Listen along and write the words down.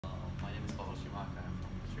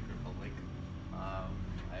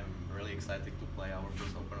I'm really excited to play our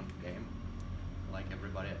first opponent game, like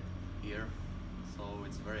everybody here. So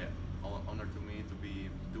it's very honor to me to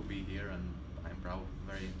be here, and I'm proud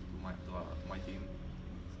very to my team.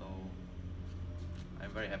 So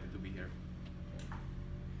I'm very happy to be here.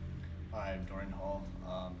 Hi, I'm Dorian Hall.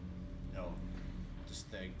 Just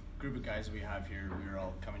the group of guys we have here, we're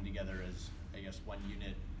all coming together as, I guess, one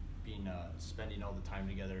unit, being spending all the time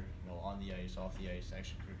together, on the ice, off the ice,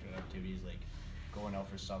 extracurricular activities like going out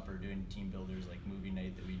for supper, doing team builders like movie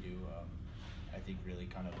night that we do. I think really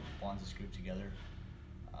kind of bonds this group together.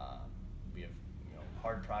 We have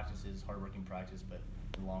hard practices, hard-working practice, but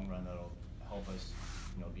in the long run that'll help us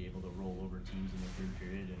be able to roll over teams in the third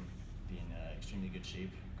period and be in extremely good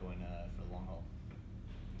shape going for the long haul.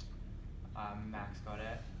 I'm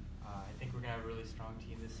Gaudet. I think we're going to have a really strong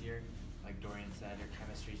team this year. Like Dorian said, our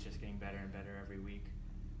chemistry is just getting better and better every week.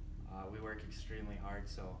 We work extremely hard,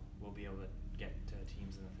 so we'll be able to get to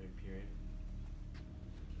teams in the third period.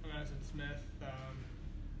 I'm Anson Smith.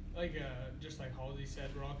 Just like Halsey said,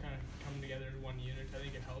 we're all kind of coming together as one unit. I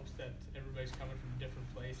think it helps that everybody's coming from different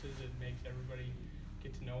places. It makes everybody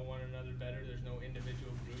get to know one another better. There's no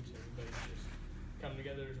individual groups. Everybody's just come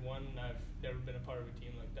together as one. I've never been a part of a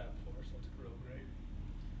team like that before, so it's real great.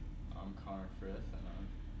 I'm Conor Frith, and I'm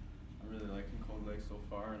really liking Cold Lake so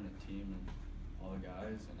far, and the team and all the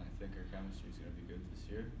guys, and I think our chemistry is going to be good this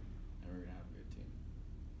year, and we're going to have a good